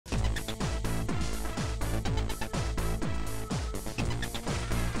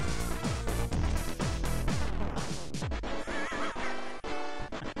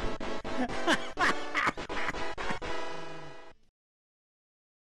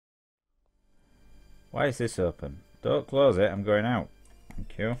Why is this open? Don't close it, I'm going out.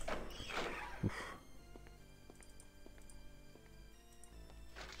 Thank you. Oof.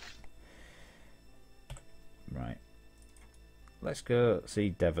 Right. Let's go see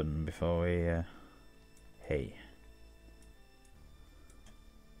Devon before we... Hey.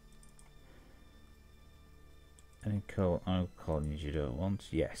 Any colonies you don't want?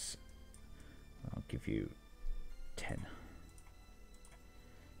 Yes. I'll give you 10.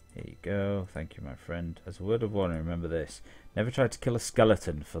 Here you go. Thank you, my friend. As a word of warning, remember this. Never try to kill a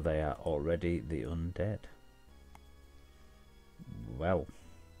skeleton, for they are already the undead. Well.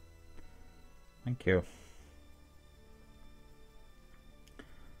 Thank you.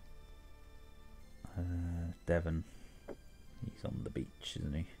 Devon. He's on the beach,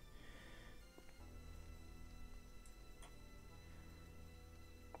 isn't he?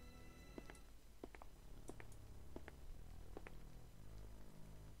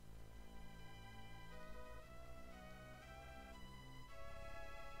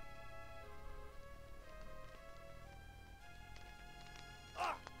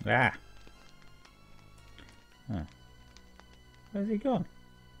 Ah! Huh. Where's he gone?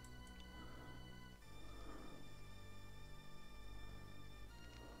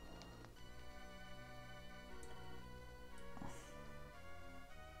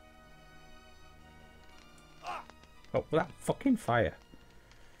 Oh, that fucking fire.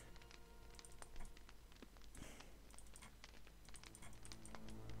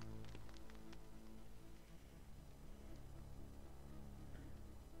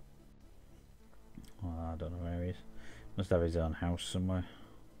 Oh, I don't know where he is. Must have his own house somewhere.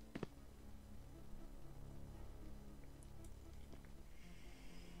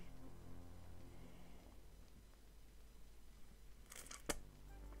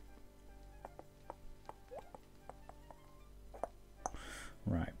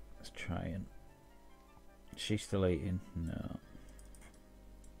 Right, let's try and... Is she still eating? No.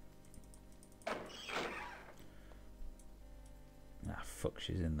 Ah, fuck,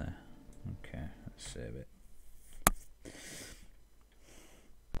 she's in there. Okay, let's save it.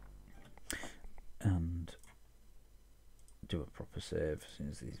 And do a proper save,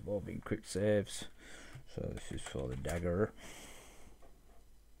 since these have all been quick saves. So this is for the dagger.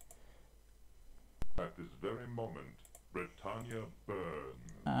 At this very moment, Britannia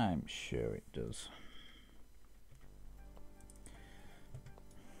burns. I'm sure it does.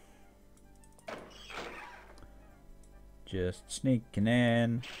 Just sneaking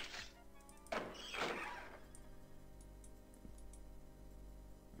in.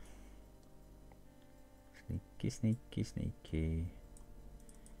 Sneaky, sneaky, sneaky.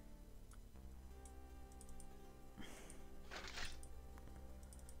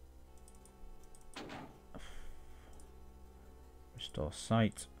 Restore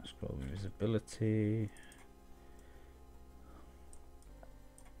sight. Scroll visibility.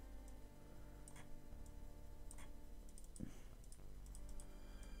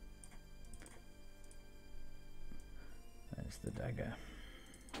 There's the dagger.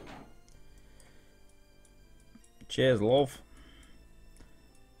 Cheers, love.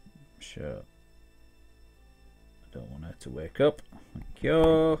 Sure. I don't want her to wake up. Thank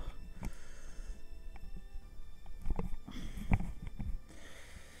you.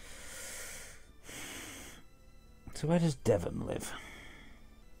 So where does Devon live?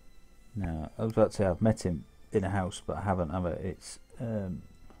 No, I was about to say I've met him in a house, but I haven't, have I? It's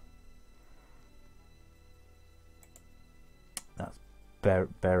that's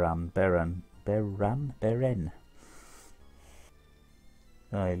Beren.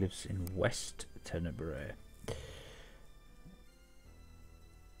 Oh, he lives in West Tenebrae. Let's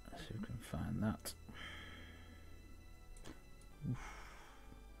see if we can find that. Oof.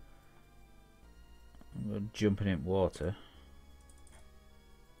 We're jumping in water.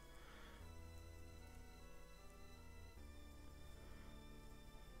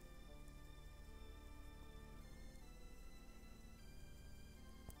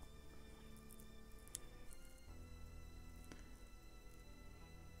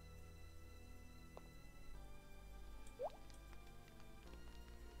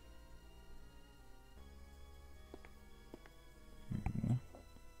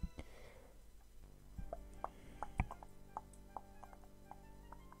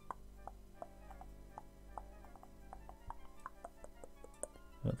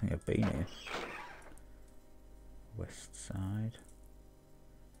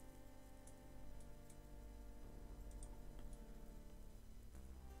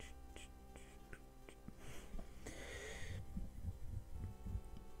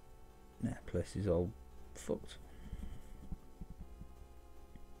 this is all fucked.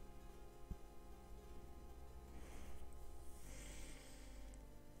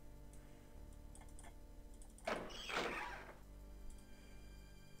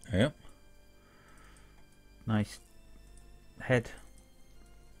 Yep. Nice head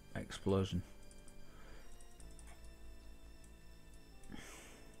explosion.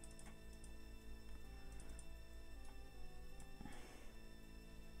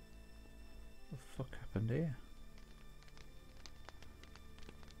 What the fuck happened here?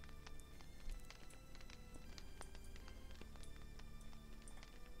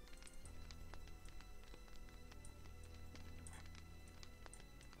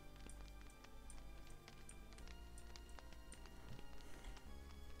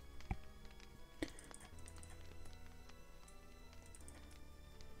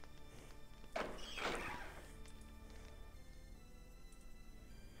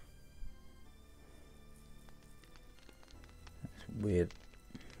 Weird.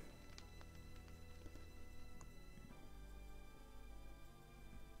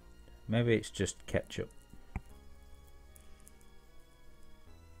 Maybe it's just ketchup.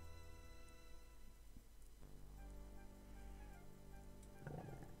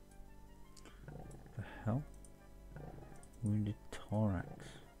 The hell? Wounded thorax.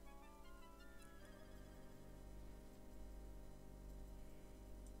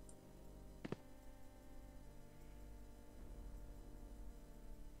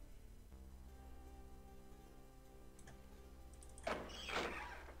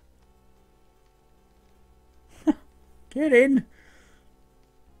 Get in!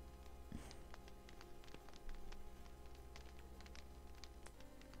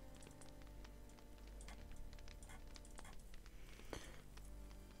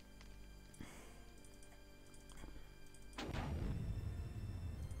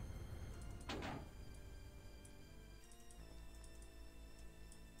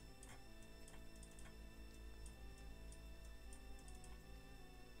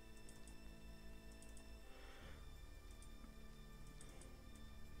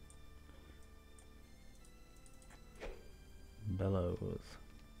 Bellows.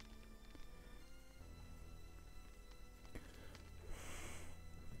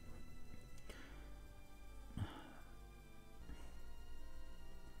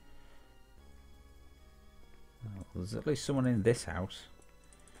 Well, there's at least someone in this house,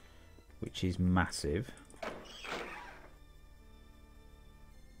 which is massive.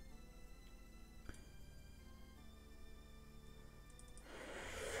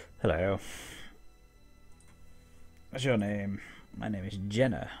 Hello. What's your name? My name is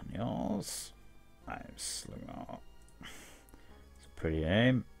Jenna. Yours? I'm Slegnor. It's a pretty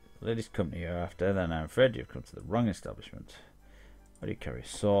name. Ladies company you're after, then I'm afraid you've come to the wrong establishment. Why do you carry a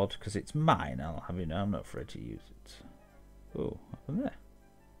sword? Because it's mine, I'll have you know. I'm not afraid to use it. Oh, what happened there?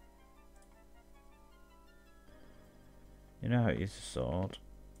 You know how to use a sword?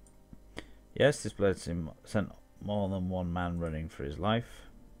 Yes, this blade sent more than one man running for his life.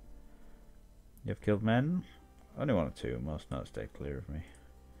 You've killed men? Only one or two. Most not stay clear of me.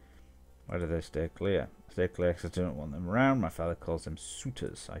 Why do they stay clear? Stay clear because I don't want them around. My father calls them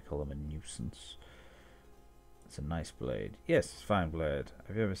suitors. I call them a nuisance. It's a nice blade. Yes, it's a fine blade.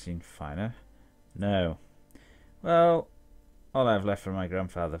 Have you ever seen finer? No. Well, all I have left from my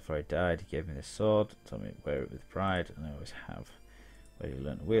grandfather before he died, he gave me this sword, told me to wear it with pride, and I always have. Where you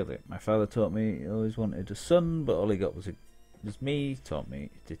learn to wield it. My father taught me he always wanted a son, but all he got was me. Taught me,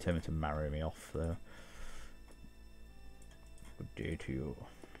 determined to marry me off though. Good day to you.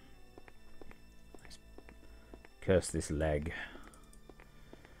 Curse this leg.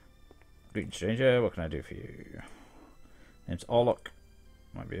 Greeting stranger, what can I do for you? Name's Orlok.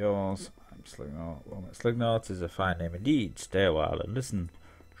 Might be yours. I'm Slegnor. Well, Slegnor is a fine name indeed. Stay a while and listen.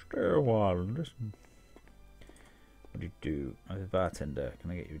 Stay a while and listen. What do you do? I'm a bartender. Can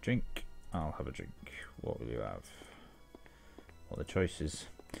I get you a drink? I'll have a drink. What will you have? What are the choices?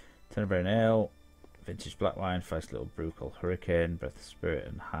 Tenderberry ale, vintage black wine, feist little brew called Hurricane, breath of spirit,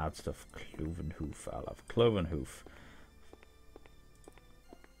 and hard stuff cloven hoof. I'll have cloven hoof.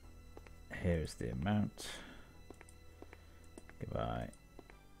 Here's the amount. Goodbye.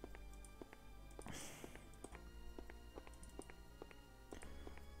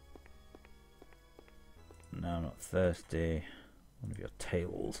 No, I'm not thirsty. One of your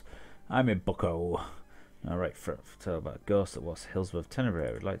tales. I'm a bucko. Now, right, for tale about a ghost that was Hillsworth Tenderberry.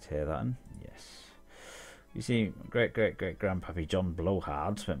 I would like to hear that. Yes. You see, great grandpappy John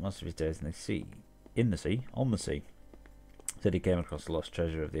Blowhard spent most of his days on the sea. Said he came across the lost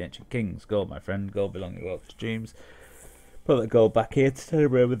treasure of the ancient kings. Gold, my friend, gold belonging to Welsh dreams. Brought the gold back here to tell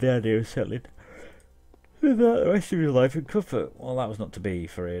him with the idea of settling with the rest of his life in comfort. Well, that was not to be,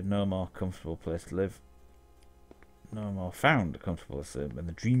 for he had no more comfortable place to live. No more found a comfortable place to live. When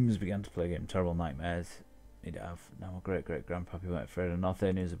the dreams began to plague him, terrible nightmares he'd have. Now my great-great-grandpappy went afraid of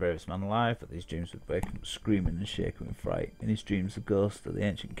nothing. He was the bravest man alive, but these dreams would wake him up screaming and shaking with fright. In his dreams, the ghosts of the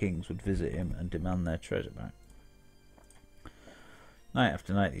ancient kings would visit him and demand their treasure back. Night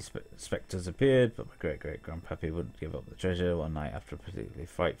after night, these spectres appeared, but my great-great-grandpappy wouldn't give up the treasure. One night, after a particularly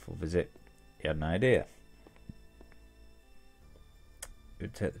frightful visit, he had an idea. He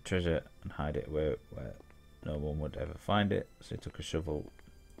would take the treasure and hide it where no one would ever find it. So he took a shovel.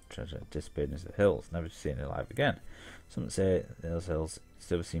 Treasure disappeared into the hills, never to see it alive again. Some say those hills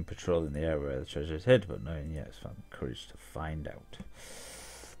still be seen patrolling the area where the treasure is hid, but no one yet has found the courage to find out.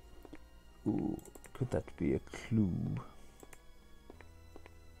 Ooh, could that be a clue?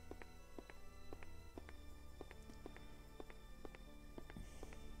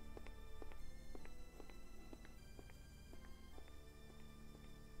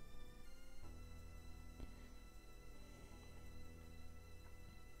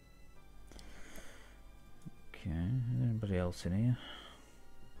 Okay, anybody else in here?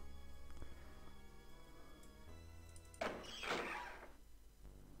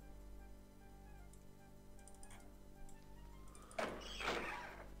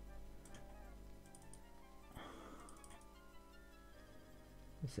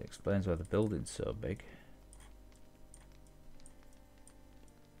 This explains why the building's so big.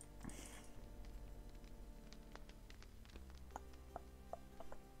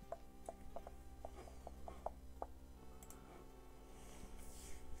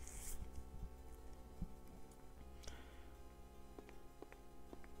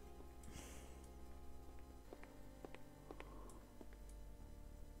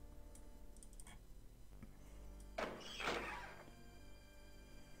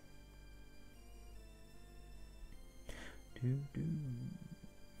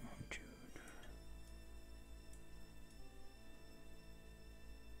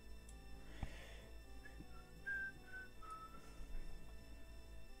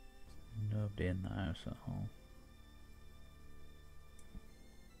 Nobody in the house at all.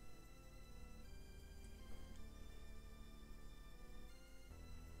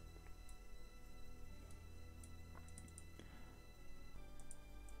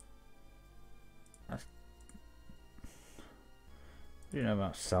 You know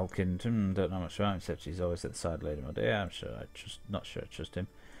about Salkington? Don't know much about him except he's always at the side of Lady Modea. Not sure I trust him.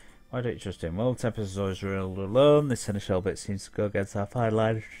 Why don't you trust him? Well, Tempest is always ruled alone. This seneschal bit seems to go against our fine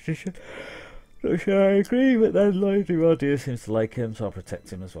line of tradition. Not sure I agree, but then Lady Modea seems to like him, so I'll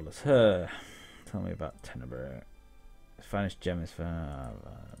protect him as well as her. Tell me about Tenebrae. His finest gem is for blah,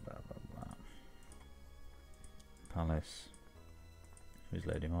 blah, blah. Palace. Who's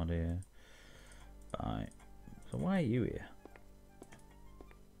Lady Modea? Right. So why are you here?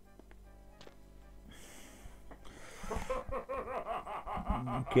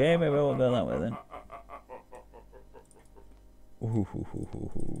 Okay, maybe I won't go that way then.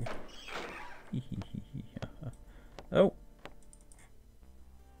 Oh.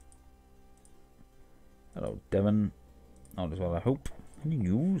 Hello, Devon. All is well, I hope. Any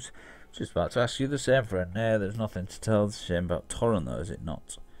news? Just about to ask you the same, friend. There's nothing to tell. It's a shame about Torrent, though, is it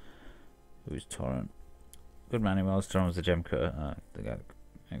not? Who is Torrent? Good man he was. Torrent was the gem cutter. The guy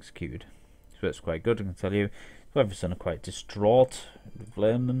executed. His work's quite good, I can tell you. His wife and son are quite distraught. We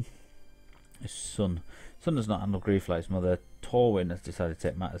blame them. His son does not handle grief like his mother. Torwin has decided to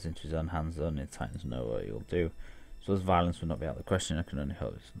take matters into his own hands, though, and the Titans know what he'll do. So as violence would not be out of the question, I can only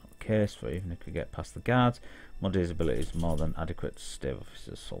hope it's not the case, for even if he could get past the guards, Modea's ability is more than adequate to stave off his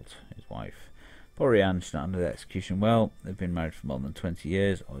assault his wife. Poor Rianne, she's not under the execution well. They've been married for more than 20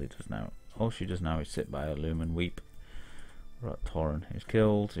 years. All she does now is sit by her loom and weep. Right, Torrent, he was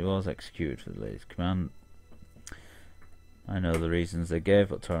killed. He was executed for the lady's command. I know the reasons they gave,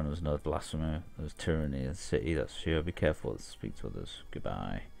 but Torrent was no blasphemer. There was tyranny in the city, that's sure. Be careful to speak to others.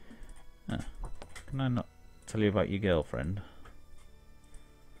 Goodbye. Can I not tell you about your girlfriend?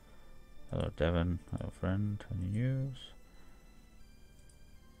 Hello, Devon. Hello, friend. Any news?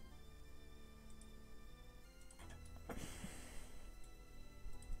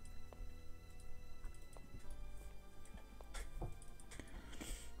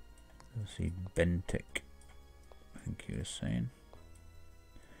 Let's see, Bentic. I think he was saying.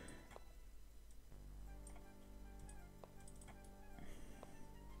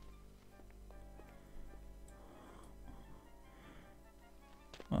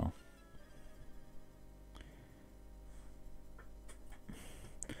 Well,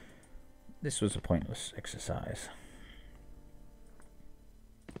 this was a pointless exercise.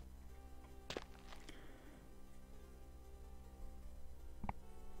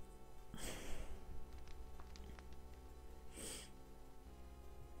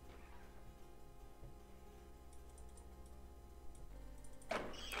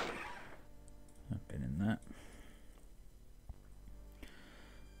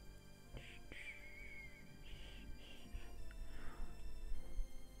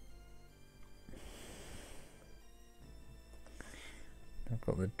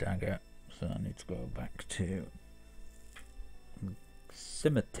 got the dagger, so I need to go back to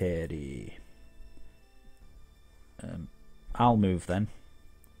cemetery. I'll move then.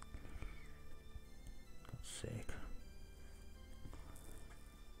 God's sake.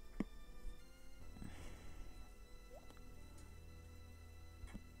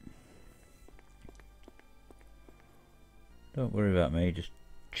 Don't worry about me just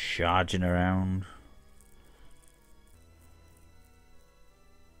charging around.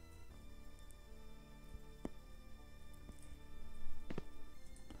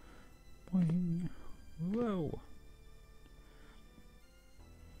 Boing. Whoa.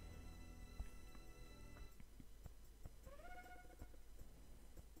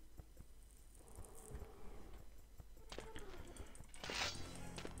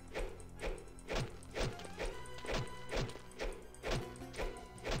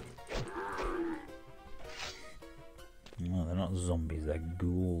 No, they're not zombies, they're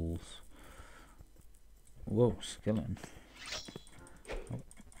ghouls. Whoa, skeleton.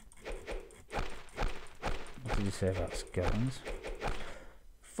 What did you say about skeletons?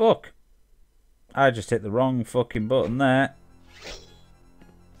 Fuck! I just hit the wrong fucking button there.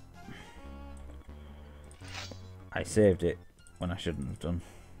 I saved it when I shouldn't have done.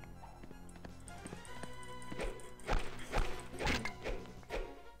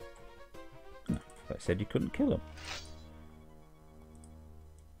 I said you couldn't kill him.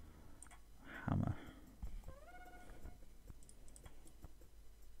 Hammer.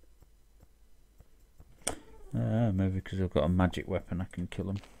 Maybe because I've got a magic weapon I can kill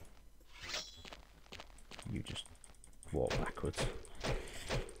him. You just walk backwards.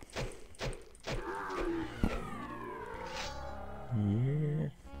 Yeah.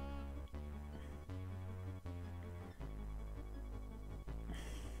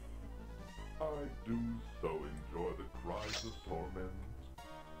 I do so enjoy the cries of torment.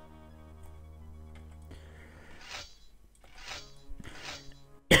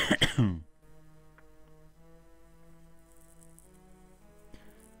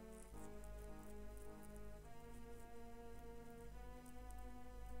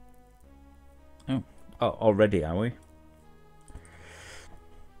 Oh, already are we?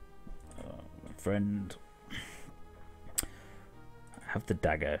 My friend. I have the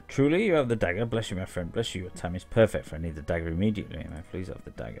dagger. Truly, you have the dagger. Bless you, my friend. Bless you. Your time is perfect, for I need the dagger immediately. May I please have the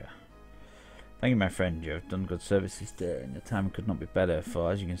dagger? Thank you, my friend. You have done good service this day, and your time could not be better,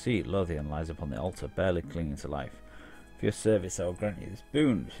 for as you can see, Lothian lies upon the altar, barely clinging to life. For your service, I will grant you this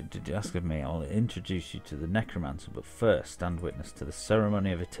boon. Should you ask of me, I will introduce you to the necromancer, but first stand witness to the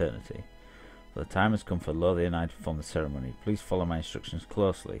ceremony of eternity. For the time has come for Lothian and I to perform the ceremony. Please follow my instructions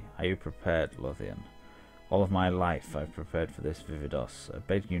closely. Are you prepared, Lothian? All of my life I have prepared for this, Vividos. I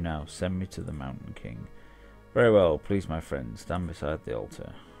beg you now, send me to the Mountain King. Very well, please, my friend, stand beside the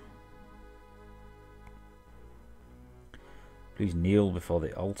altar. Please kneel before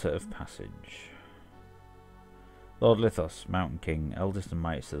the altar of passage. Lord Lithos, Mountain King, eldest and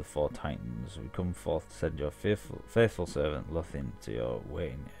mightiest of the four Titans, we come forth to send your faithful servant Lothian to your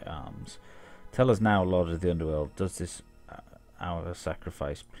waiting arms. Tell us now, Lord of the Underworld, does this our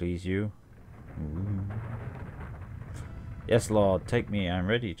sacrifice please you? Ooh. Yes, Lord, take me. I am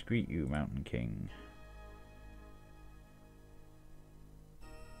ready to greet you, Mountain King.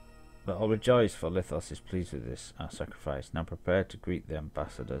 But I'll rejoice, for Lithos is pleased with this, our sacrifice. Now prepare to greet the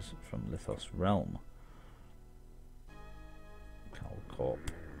ambassadors from Lithos' realm. Calcorp.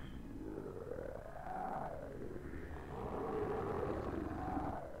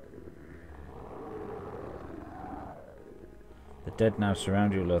 The dead now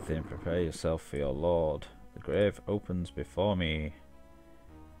surround you, Lothian. Prepare yourself for your lord. The grave opens before me.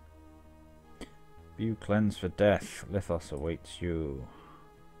 Be you cleansed for death. Lithos awaits you.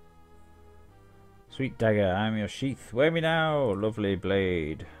 Sweet dagger, I am your sheath. Wear me now, lovely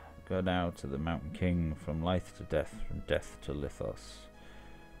blade. Go now to the Mountain King, from life to death, from death to Lithos.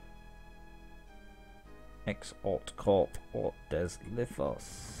 Ex aut corp aut des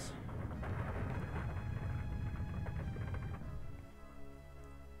Lithos.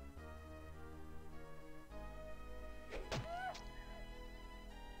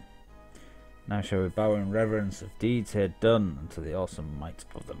 Now shall we bow in reverence of deeds here done unto the awesome might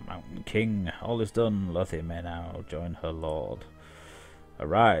of the Mountain King. All is done, Lothian may now join her lord.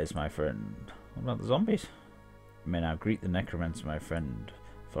 Arise, my friend. What about the zombies? You may now greet the necromancer, my friend,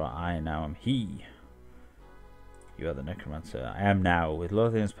 for I now am he. You are the necromancer. I am now. With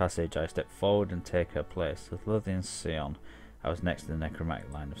Lothian's passage I step forward and take her place. With Lothian's Sion, I was next in the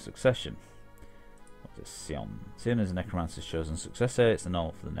necromantic line of succession. What is Sion? Sion is a necromancer's chosen successor. It's an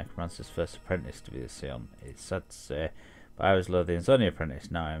all for the necromancer's first apprentice to be the Sion. It's sad to say, But I was Lothian's only apprentice.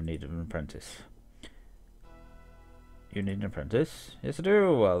 Now I am in need of an apprentice. You need an apprentice? Yes, I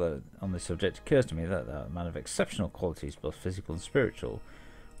do. Well, on this subject, it occurs to me that a man of exceptional qualities, both physical and spiritual.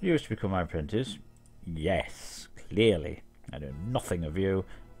 Do you wish to become my apprentice? Yes, clearly. I know nothing of you.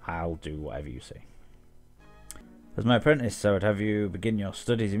 I'll do whatever you say. As my apprentice, I would have you begin your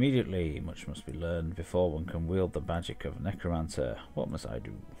studies immediately. Much must be learned before one can wield the magic of necromancer. What must I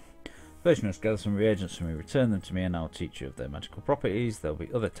do? First, you must gather some reagents from me, return them to me, and I'll teach you of their magical properties. There will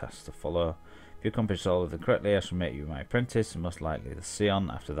be other tasks to follow. If you accomplish all of them correctly, I shall make you my apprentice, and most likely the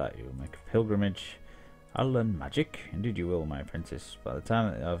Sion. After that, you will make a pilgrimage. I'll learn magic. Indeed, you will, my apprentice. By the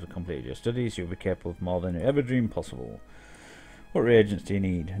time that I've completed your studies, you'll be capable of more than you ever dreamed possible. What reagents do you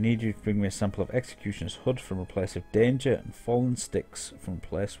need? I need you to bring me a sample of Executioner's Hood from a place of danger and fallen sticks from a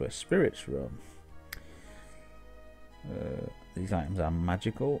place where spirits roam. These items are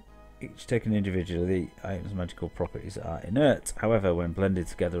magical. Each taken individually, the items' magical properties are inert. However, when blended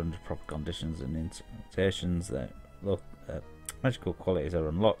together under proper conditions and interpretations, their magical qualities are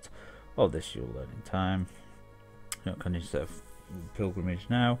unlocked. All this you'll learn in time. You're not going to set a pilgrimage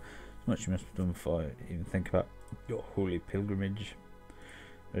now. Much you must have done before you even think about your holy pilgrimage.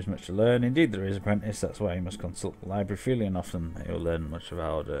 There is much to learn. Indeed, there is, apprentice. That's why you must consult the library freely and often. You'll learn much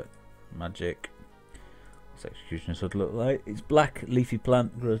about magic. What's Executioner's Hood look like? It's black, leafy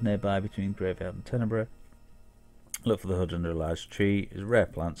plant, grows nearby between Graveyard and Tenebrae. Look for the hood under a large tree. It's a rare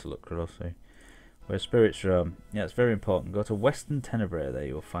plant, so look closely. Where spirits roam. Yeah, it's very important. Go to Western Tenebrae. There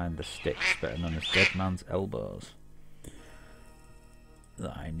you will find the sticks, better known as Dead Man's Elbows,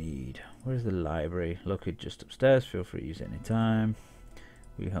 that I need. Where's the library? Located just upstairs. Feel free to use it any time.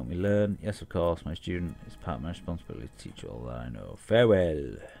 Will you help me learn? Yes, of course, my student. It's part of my responsibility to teach you all that I know.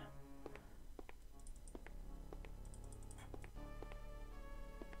 Farewell.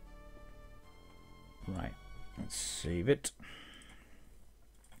 Right, let's save it.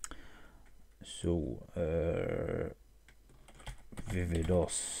 So,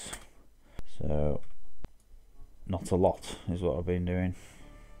 Vividos. So, not a lot is what I've been doing.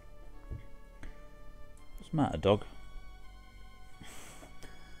 What's the matter, dog?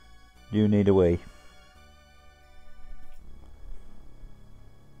 You need a wee.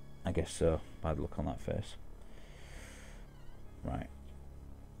 I guess so. Bad look on that face. Right.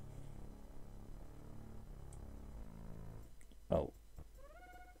 Well,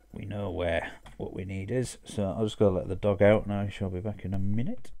 we know what we need is, so I'll just go let the dog out now. I shall be back in a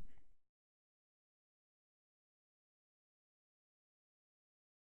minute.